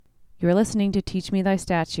You're listening to Teach Me Thy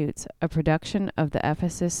Statutes, a production of the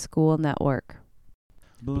Ephesus School Network.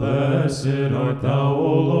 Blessed art thou,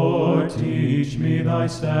 O Lord, teach me thy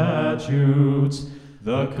statutes.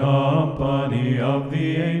 The company of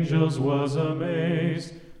the angels was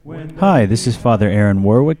amazed. Hi, this is Father Aaron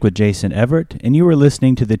Warwick with Jason Everett, and you are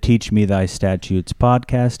listening to the Teach Me Thy Statutes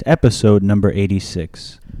podcast, episode number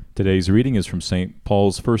 86. Today's reading is from St.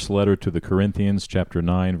 Paul's first letter to the Corinthians, chapter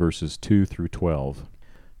 9, verses 2 through 12.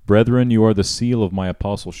 Brethren, you are the seal of my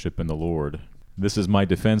apostleship in the Lord. This is my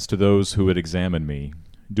defense to those who would examine me.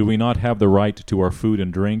 Do we not have the right to our food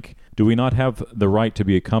and drink? Do we not have the right to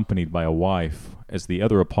be accompanied by a wife, as the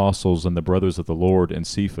other apostles and the brothers of the Lord and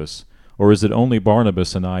Cephas? Or is it only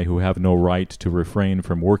Barnabas and I who have no right to refrain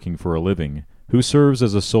from working for a living? Who serves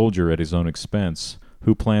as a soldier at his own expense?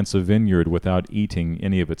 Who plants a vineyard without eating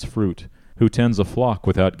any of its fruit? Who tends a flock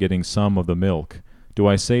without getting some of the milk? Do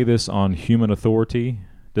I say this on human authority?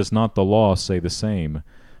 Does not the law say the same?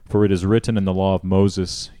 For it is written in the law of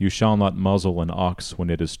Moses, You shall not muzzle an ox when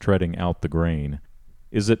it is treading out the grain.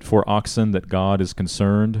 Is it for oxen that God is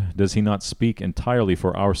concerned? Does he not speak entirely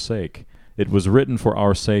for our sake? It was written for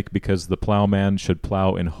our sake because the plowman should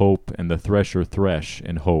plow in hope and the thresher thresh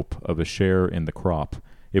in hope of a share in the crop.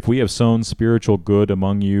 If we have sown spiritual good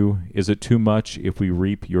among you, is it too much if we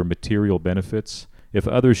reap your material benefits? If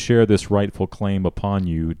others share this rightful claim upon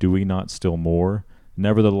you, do we not still more?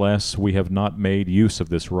 Nevertheless, we have not made use of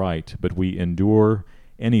this right, but we endure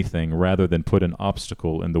anything rather than put an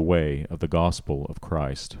obstacle in the way of the gospel of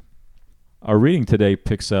Christ. Our reading today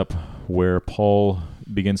picks up where Paul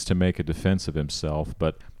begins to make a defense of himself,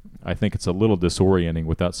 but I think it's a little disorienting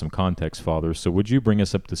without some context, Father. So would you bring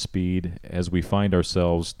us up to speed as we find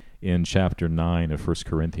ourselves in chapter 9 of 1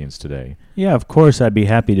 Corinthians today? Yeah, of course, I'd be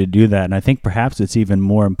happy to do that, and I think perhaps it's even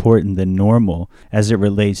more important than normal as it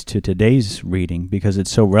relates to today's reading, because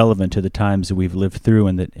it's so relevant to the times that we've lived through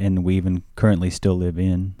and we even currently still live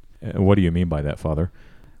in. What do you mean by that, Father?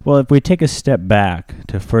 Well, if we take a step back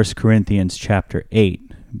to 1 Corinthians chapter 8,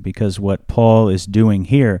 because what Paul is doing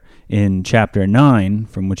here in chapter 9,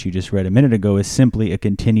 from which you just read a minute ago, is simply a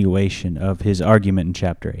continuation of his argument in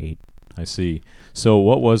chapter 8. I see. So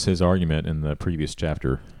what was his argument in the previous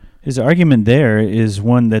chapter? His argument there is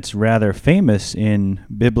one that's rather famous in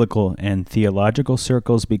biblical and theological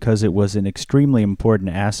circles because it was an extremely important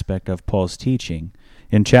aspect of Paul's teaching.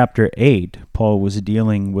 In chapter 8, Paul was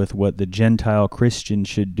dealing with what the Gentile Christians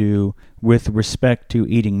should do with respect to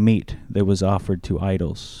eating meat that was offered to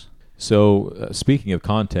idols. So, speaking of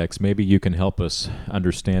context, maybe you can help us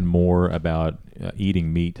understand more about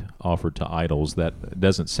eating meat offered to idols. That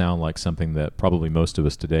doesn't sound like something that probably most of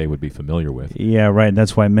us today would be familiar with. Yeah, right.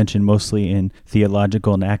 That's why I mentioned mostly in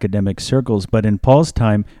theological and academic circles. But in Paul's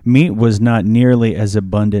time, meat was not nearly as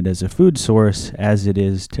abundant as a food source as it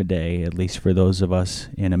is today, at least for those of us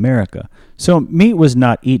in America. So meat was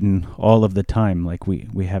not eaten all of the time like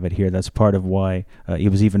we have it here. That's part of why it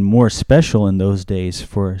was even more special in those days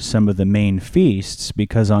for some of the main feasts,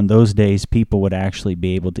 because on those days people would actually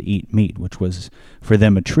be able to eat meat, which was for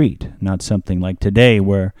them a treat, not something like today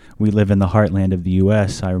where we live in the heartland of the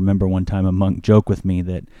U.S. I remember one time a monk joked with me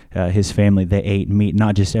that his family, they ate meat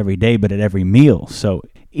not just every day, but at every meal. So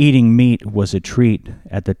eating meat was a treat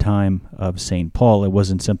at the time of St. Paul. It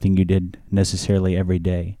wasn't something you did necessarily every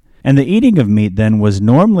day. And the eating of meat then was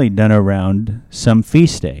normally done around some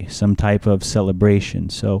feast day, some type of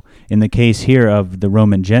celebration. So in the case here of the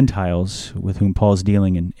Roman Gentiles with whom Paul's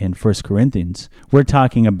dealing in 1 Corinthians, we're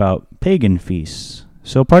talking about pagan feasts.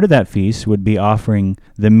 So part of that feast would be offering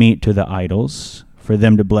the meat to the idols for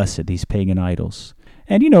them to bless it, these pagan idols.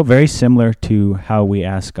 And, very similar to how we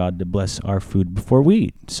ask God to bless our food before we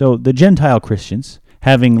eat. So the Gentile Christians,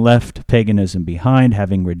 having left paganism behind,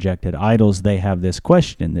 having rejected idols, they have this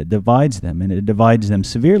question that divides them, and it divides them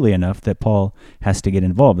severely enough that Paul has to get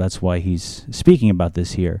involved. That's why he's speaking about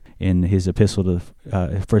this here in his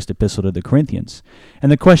first epistle to the Corinthians.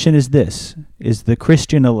 And the question is this: is the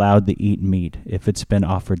Christian allowed to eat meat if it's been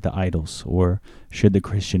offered to idols, or should the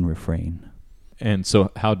Christian refrain? And so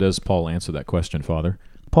how does Paul answer that question, Father?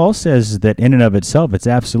 Paul says that in and of itself, it's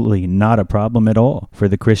absolutely not a problem at all for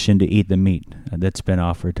the Christian to eat the meat that's been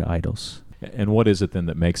offered to idols. And what is it then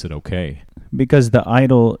that makes it okay? Because the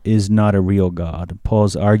idol is not a real God.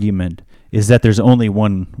 Paul's argument is that there's only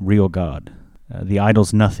one real God. The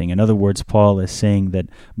idol's nothing. In other words, Paul is saying that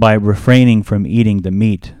by refraining from eating the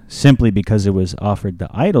meat simply because it was offered to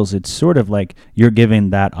idols, it's sort of like you're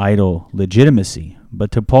giving that idol legitimacy. But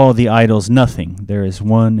to Paul, the idol's nothing. There is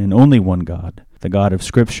one and only one God, the God of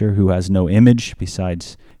Scripture, who has no image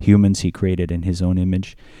besides humans he created in his own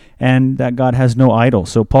image, and that God has no idol.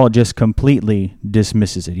 So Paul just completely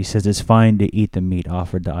dismisses it. He says it's fine to eat the meat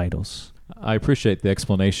offered to idols. I appreciate the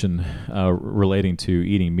explanation relating to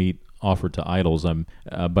eating meat offered to idols.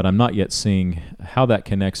 But I'm not yet seeing how that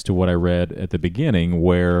connects to what I read at the beginning,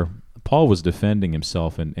 where Paul was defending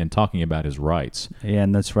himself and talking about his rights. Yeah,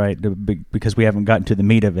 and that's right, because we haven't gotten to the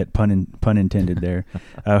meat of it, pun intended there.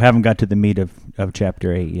 Haven't got to the meat of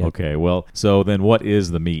chapter 8 yet. Okay, well, so then what is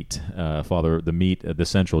the meat, Father, the meat, the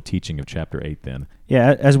central teaching of chapter 8 then?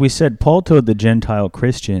 Yeah, as we said, Paul told the Gentile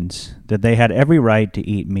Christians that they had every right to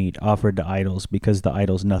eat meat offered to idols because the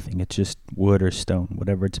idol's nothing. It's just wood or stone,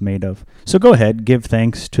 whatever it's made of. So go ahead, give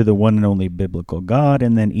thanks to the one and only biblical God,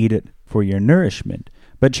 and then eat it for your nourishment.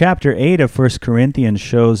 But chapter 8 of 1 Corinthians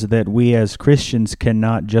shows that we as Christians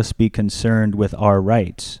cannot just be concerned with our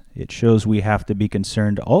rights. It shows we have to be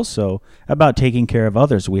concerned also about taking care of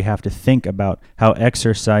others. We have to think about how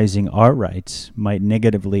exercising our rights might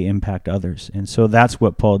negatively impact others. And so that's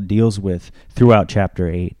what Paul deals with throughout chapter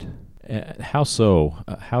 8. How so?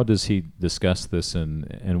 How does he discuss this,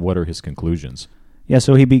 and what are his conclusions? Yeah,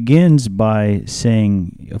 so he begins by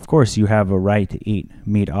saying, of course, you have a right to eat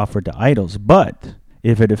meat offered to idols, but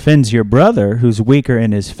if it offends your brother who's weaker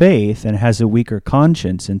in his faith and has a weaker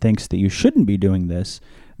conscience and thinks that you shouldn't be doing this,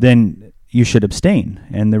 then you should abstain.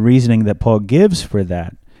 And the reasoning that Paul gives for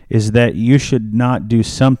that is that you should not do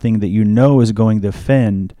something that you know is going to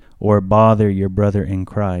offend or bother your brother in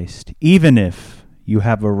Christ, even if you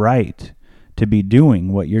have a right to be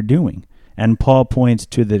doing what you're doing. And Paul points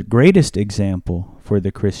to the greatest example for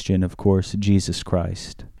the Christian, of course, Jesus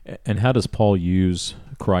Christ. And how does Paul use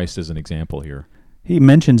Christ as an example here? He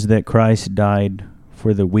mentions that Christ died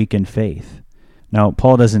for the weak in faith. Now,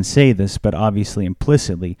 Paul doesn't say this, but obviously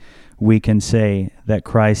implicitly, we can say that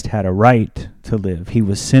Christ had a right to live. He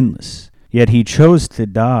was sinless. Yet he chose to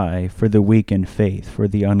die for the weak in faith, for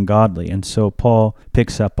the ungodly. And so Paul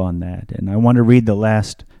picks up on that. And I want to read the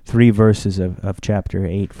last 3 verses of chapter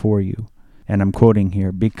 8 for you. And I'm quoting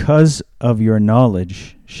here, "Because of your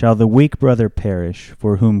knowledge shall the weak brother perish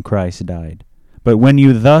for whom Christ died. But when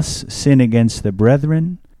you thus sin against the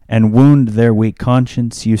brethren and wound their weak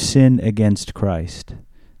conscience, you sin against Christ.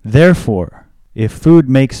 Therefore, if food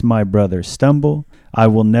makes my brother stumble, I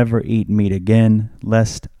will never eat meat again,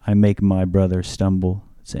 lest I make my brother stumble."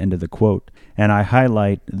 It's the end of the quote. And I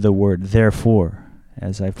highlight the word therefore.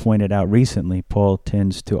 As I've pointed out recently, Paul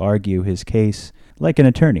tends to argue his case like an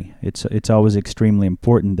attorney. It's always extremely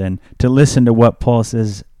important then to listen to what Paul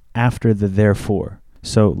says after the therefore.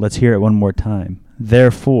 So let's hear it one more time.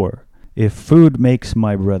 Therefore, if food makes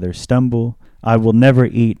my brother stumble, I will never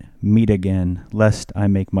eat meat again, lest I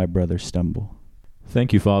make my brother stumble.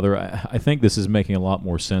 Thank you, Father. I think this is making a lot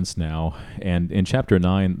more sense now. And in chapter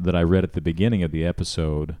 9 that I read at the beginning of the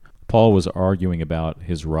episode, Paul was arguing about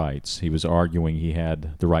his rights. He was arguing he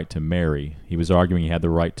had the right to marry. He was arguing he had the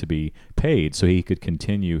right to be paid so he could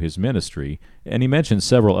continue his ministry. And he mentioned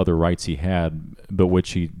several other rights he had, but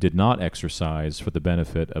which he did not exercise for the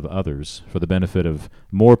benefit of others, for the benefit of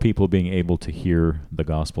more people being able to hear the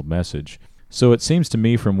gospel message. So it seems to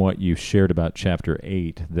me from what you shared about chapter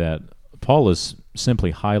 8 that Paul is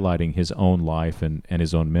simply highlighting his own life and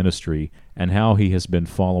his own ministry and how he has been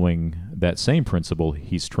following that same principle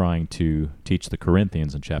he's trying to teach the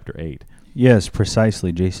Corinthians in chapter 8. Yes,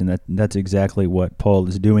 precisely, Jason. That's exactly what Paul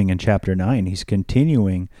is doing in chapter 9. He's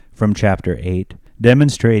continuing from chapter 8,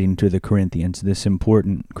 demonstrating to the Corinthians this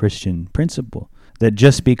important Christian principle, that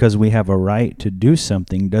just because we have a right to do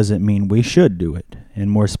something doesn't mean we should do it.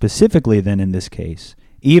 And more specifically than in this case,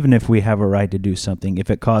 even if we have a right to do something,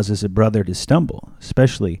 if it causes a brother to stumble,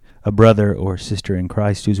 especially a brother or sister in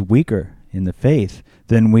Christ who's weaker in the faith,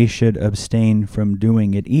 then we should abstain from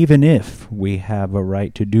doing it, even if we have a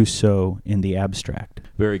right to do so in the abstract.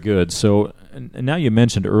 Very good. So now you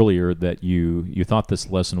mentioned earlier that you thought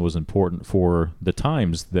this lesson was important for the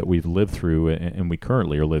times that we've lived through and we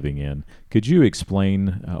currently are living in. Could you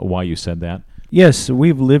explain why you said that? Yes,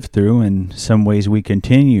 we've lived through, in some ways we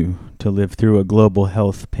continue to live through, a global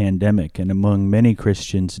health pandemic. And among many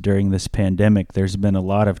Christians during this pandemic, there's been a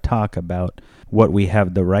lot of talk about what we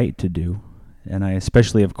have the right to do. And I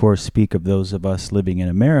especially, of course, speak of those of us living in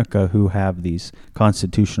America who have these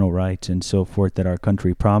constitutional rights and so forth that our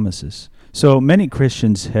country promises. So many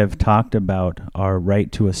Christians have talked about our right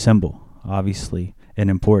to assemble, obviously an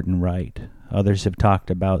important right. Others have talked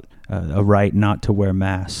about a right not to wear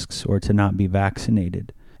masks or to not be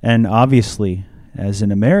vaccinated. And obviously, as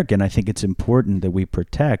an American, I think it's important that we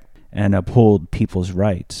protect and uphold people's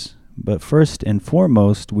rights. But first and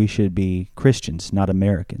foremost, we should be Christians, not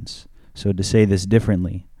Americans. So to say this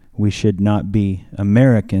differently, we should not be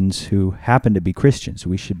Americans who happen to be Christians.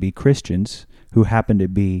 We should be Christians who happen to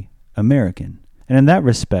be American. And in that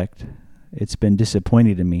respect, it's been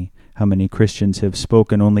disappointing to me how many Christians have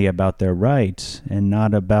spoken only about their rights and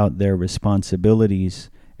not about their responsibilities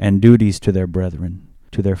and duties to their brethren,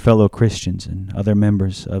 to their fellow Christians and other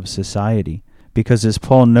members of society. Because as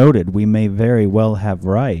Paul noted, we may very well have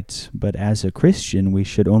rights, but as a Christian, we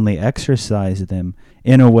should only exercise them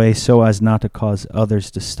in a way so as not to cause others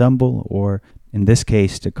to stumble, or in this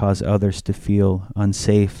case, to cause others to feel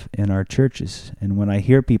unsafe in our churches. And when I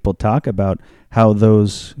hear people talk about how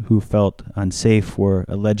those who felt unsafe were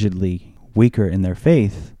allegedly weaker in their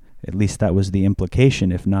faith, at least that was the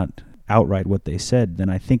implication, if not outright what they said, then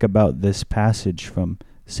I think about this passage from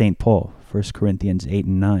St. Paul, 1 Corinthians 8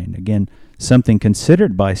 and 9. Again, something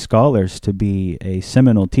considered by scholars to be a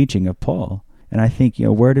seminal teaching of Paul. And I think,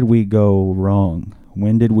 where did we go wrong?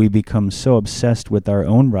 When did we become so obsessed with our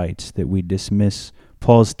own rights that we dismiss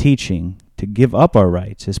Paul's teaching to give up our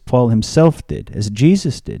rights, as Paul himself did, as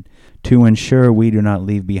Jesus did, to ensure we do not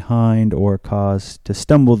leave behind or cause to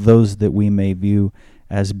stumble those that we may view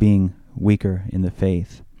as being weaker in the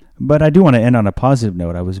faith? But I do want to end on a positive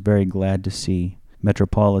note. I was very glad to see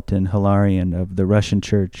Metropolitan Hilarion of the Russian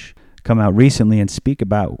Church come out recently and speak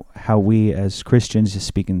about how we as Christians,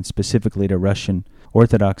 speaking specifically to Russian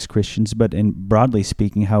Orthodox Christians, but in broadly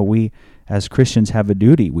speaking, how we as Christians have a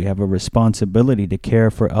duty, we have a responsibility to care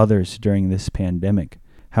for others during this pandemic.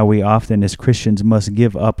 How we often as Christians must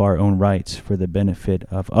give up our own rights for the benefit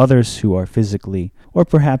of others who are physically or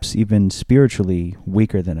perhaps even spiritually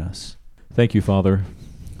weaker than us. Thank you, Father.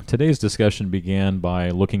 Today's discussion began by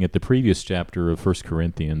looking at the previous chapter of 1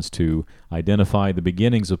 Corinthians to identify the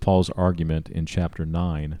beginnings of Paul's argument in chapter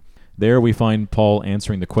 9. There we find Paul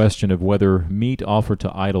answering the question of whether meat offered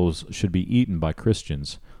to idols should be eaten by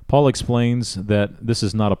Christians. Paul explains that this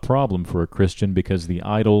is not a problem for a Christian because the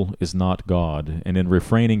idol is not God, and in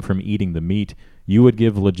refraining from eating the meat, you would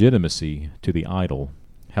give legitimacy to the idol.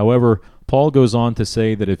 However, Paul goes on to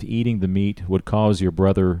say that if eating the meat would cause your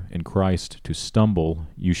brother in Christ to stumble,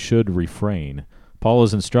 you should refrain. Paul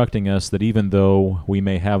is instructing us that even though we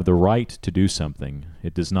may have the right to do something,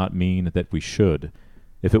 it does not mean that we should.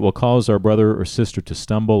 If it will cause our brother or sister to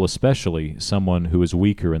stumble, especially someone who is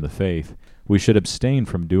weaker in the faith, we should abstain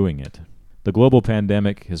from doing it. The global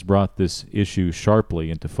pandemic has brought this issue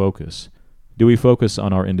sharply into focus. Do we focus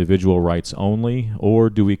on our individual rights only,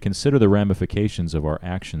 or do we consider the ramifications of our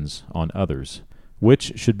actions on others?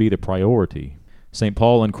 Which should be the priority? St.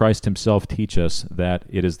 Paul and Christ himself teach us that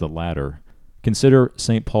it is the latter. Consider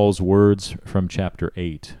St. Paul's words from chapter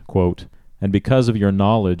 8, quote, "And because of your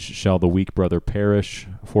knowledge shall the weak brother perish,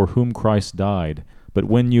 for whom Christ died. But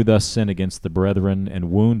when you thus sin against the brethren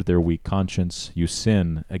and wound their weak conscience, you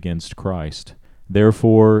sin against Christ.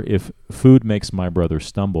 Therefore, if food makes my brother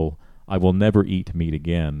stumble, I will never eat meat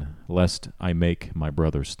again, lest I make my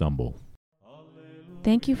brother stumble."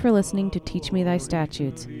 Thank you for listening to Teach Me Thy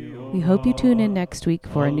Statutes. We hope you tune in next week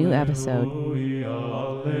for a new episode. Alleluia,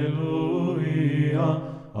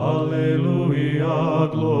 alleluia,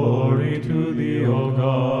 glory to thee, O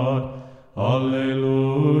God.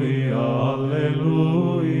 Alleluia,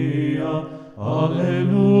 alleluia,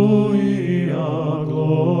 alleluia,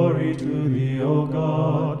 glory to thee, O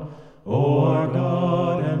God. O our God,